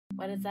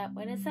What is up?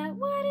 What is up?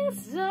 What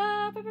is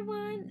up,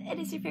 everyone? It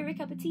is your favorite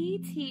cup of tea,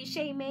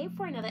 T May,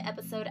 for another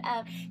episode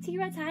of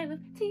Tearot Time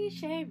with T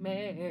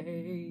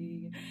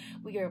May.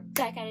 We are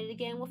back at it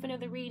again with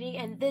another reading,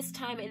 and this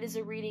time it is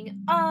a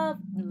reading of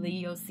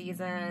Leo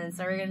season.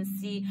 So we're gonna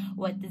see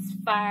what this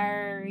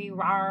fiery,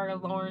 raw,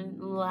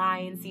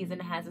 lion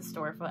season has in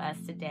store for us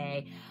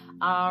today.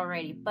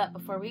 Alrighty, but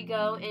before we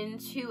go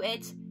into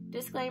it,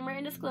 disclaimer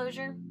and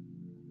disclosure: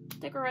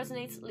 take what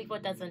resonates, leave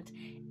what doesn't.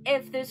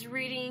 If this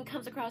reading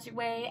comes across your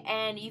way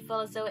and you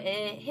feel as though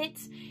it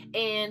hits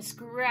and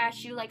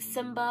scratch you like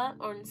Simba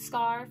or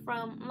Scar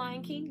from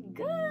Lion King,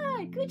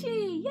 good,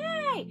 Gucci,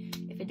 yay!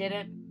 If it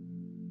didn't,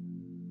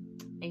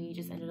 and you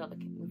just ended up like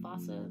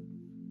Mufasa,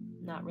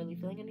 not really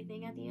feeling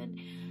anything at the end,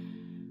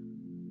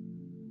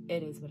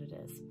 it is what it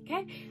is,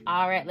 okay?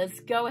 All right, let's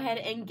go ahead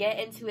and get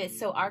into it.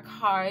 So our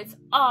cards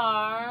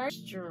are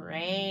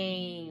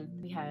Strength.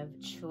 We have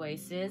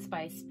Choices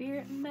by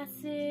Spirit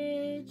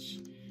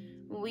Message.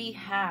 We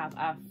have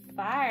A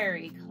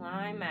Fiery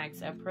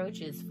Climax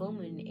Approaches Full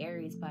Moon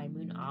Aries by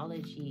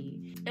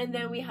Moonology. And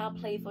then we have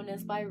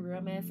Playfulness by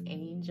Romance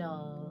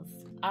Angels.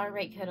 All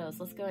right, kiddos,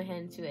 let's go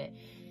ahead into it.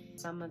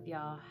 Some of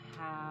y'all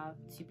have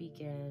to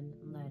begin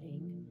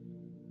letting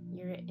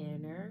your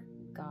inner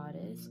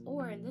goddess,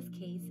 or in this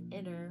case,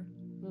 inner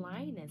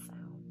lioness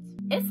out.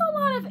 It's a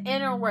lot of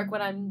inner work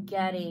what I'm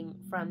getting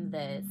from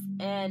this,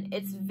 and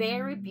it's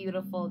very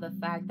beautiful the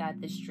fact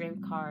that the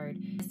Strength card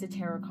is the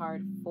tarot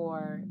card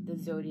for the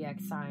zodiac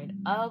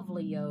sign of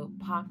Leo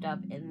popped up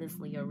in this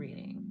Leo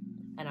reading,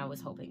 and I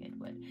was hoping it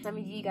would. Some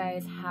of you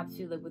guys have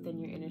to look within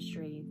your inner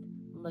strength,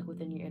 look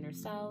within your inner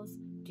selves,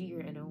 do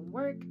your inner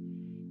work,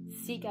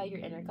 seek out your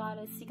inner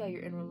goddess, seek out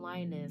your inner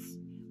lioness,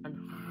 and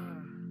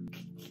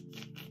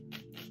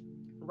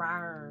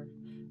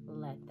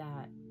let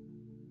that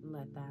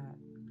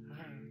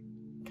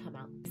come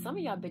out. Some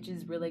of y'all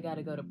bitches really got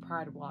to go to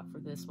Pride Walk for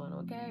this one,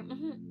 okay?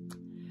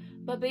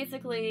 But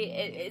basically,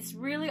 it's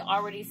really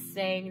already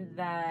saying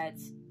that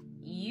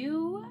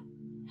you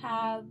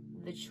have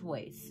the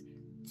choice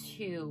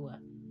to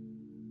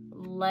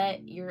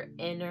let your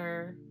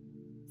inner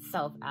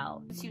self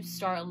out. Once you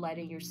start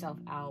letting yourself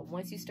out,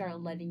 once you start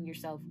letting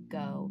yourself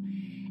go,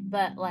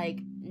 but like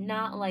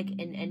not like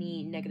in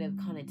any negative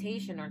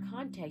connotation or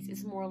context,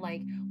 it's more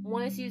like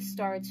once you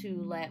start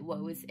to let what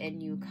was in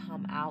you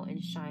come out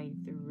and shine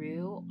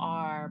through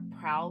or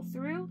prowl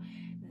through,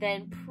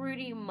 then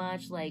pretty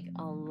much like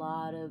a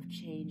lot of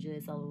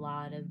changes, a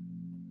lot of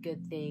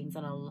good things,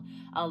 and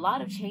a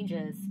lot of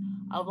changes,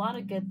 a lot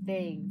of good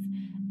things,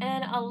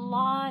 and a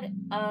lot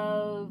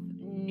of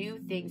new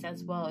things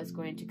as well is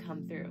going to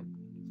come through.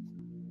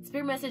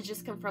 Spirit message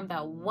just confirmed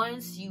that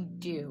once you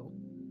do,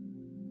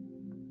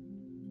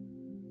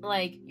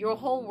 like, your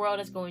whole world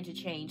is going to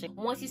change. Like,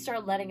 once you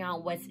start letting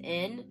out what's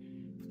in,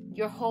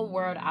 your whole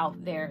world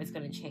out there is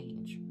going to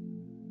change.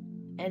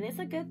 And it's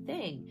a good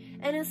thing.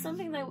 And it's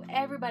something that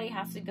everybody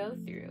has to go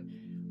through.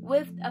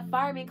 With A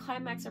Fiery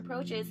Climax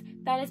Approaches,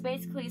 that is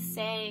basically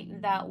saying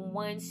that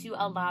once you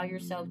allow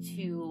yourself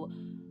to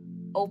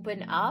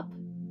open up,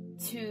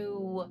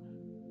 to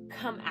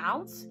come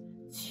out,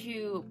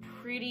 to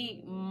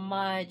pretty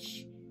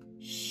much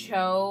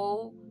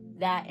show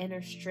that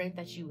inner strength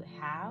that you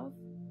have,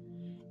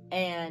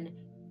 and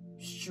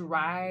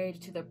stride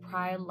to the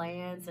pride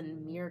lands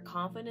and mere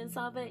confidence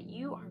of it,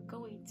 you are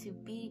going to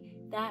be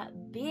that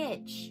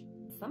bitch.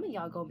 Some of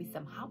y'all gonna be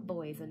some hot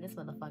boys in this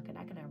motherfucker, and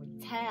I can already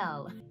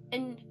tell.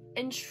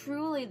 And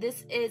truly,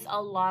 this is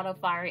a lot of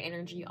fire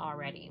energy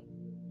already.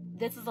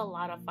 This is a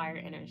lot of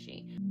fire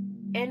energy.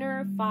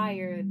 Inner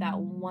fire that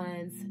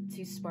wants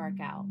to spark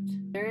out.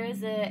 There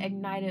is an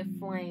ignited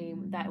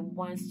flame that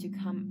wants to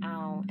come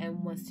out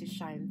and wants to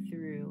shine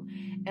through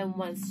and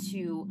wants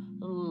to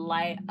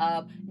light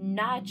up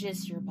not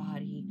just your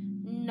body,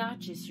 not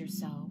just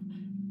yourself,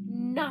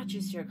 not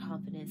just your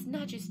confidence,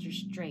 not just your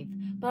strength,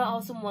 but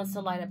also wants to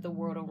light up the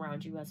world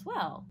around you as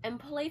well. And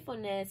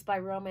Playfulness by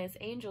Romance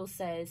Angel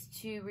says,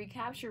 to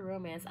recapture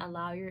romance,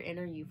 allow your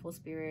inner youthful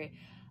spirit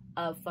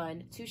of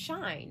fun to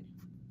shine.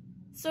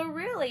 So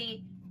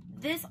really,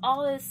 this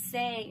all is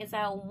saying is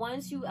that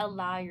once you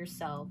allow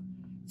yourself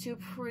to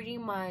pretty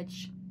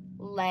much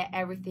let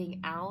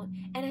everything out,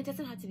 and it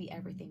doesn't have to be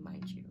everything,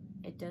 mind you.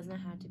 It does not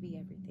have to be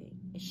everything.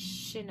 It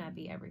should not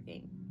be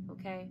everything,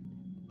 okay?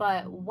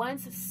 But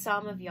once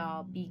some of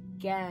y'all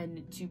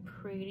begin to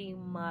pretty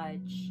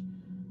much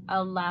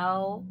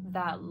allow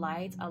that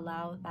light,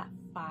 allow that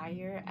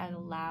fire, and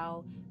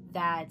allow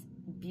that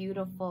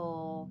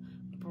beautiful,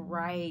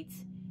 bright,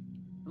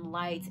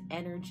 light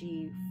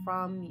energy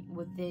from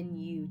within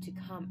you to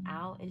come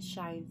out and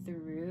shine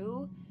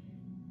through,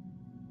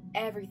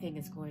 everything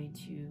is going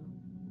to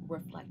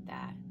reflect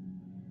that.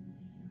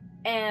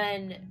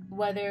 And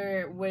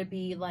whether it would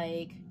be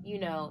like, you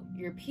know,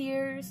 your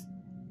peers,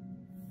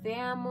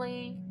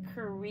 family,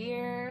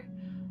 career,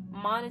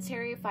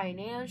 monetary,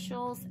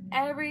 financials,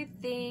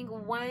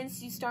 everything,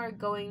 once you start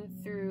going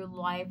through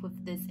life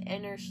with this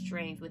inner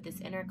strength, with this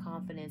inner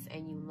confidence,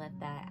 and you let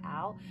that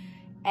out,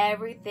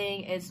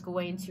 everything is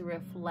going to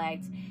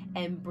reflect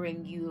and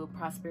bring you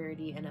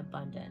prosperity and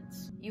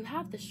abundance. You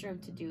have the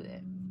strength to do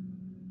it.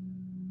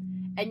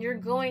 And you're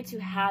going to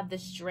have the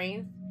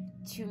strength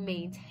to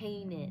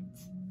maintain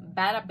it.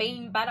 Bada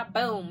bing, bada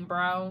boom,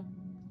 bro.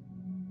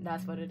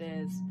 That's what it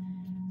is.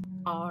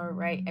 All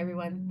right,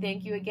 everyone.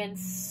 Thank you again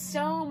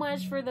so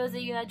much for those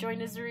of you that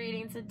joined this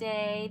reading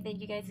today.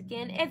 Thank you guys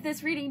again. If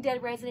this reading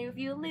did resonate with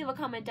you, leave a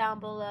comment down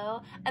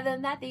below. Other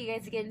than that, thank you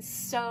guys again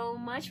so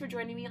much for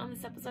joining me on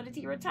this episode of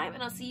Tearot Time,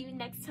 and I'll see you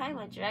next time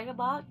on Dragon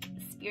Ball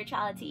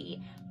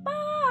Spirituality.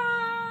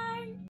 Bye!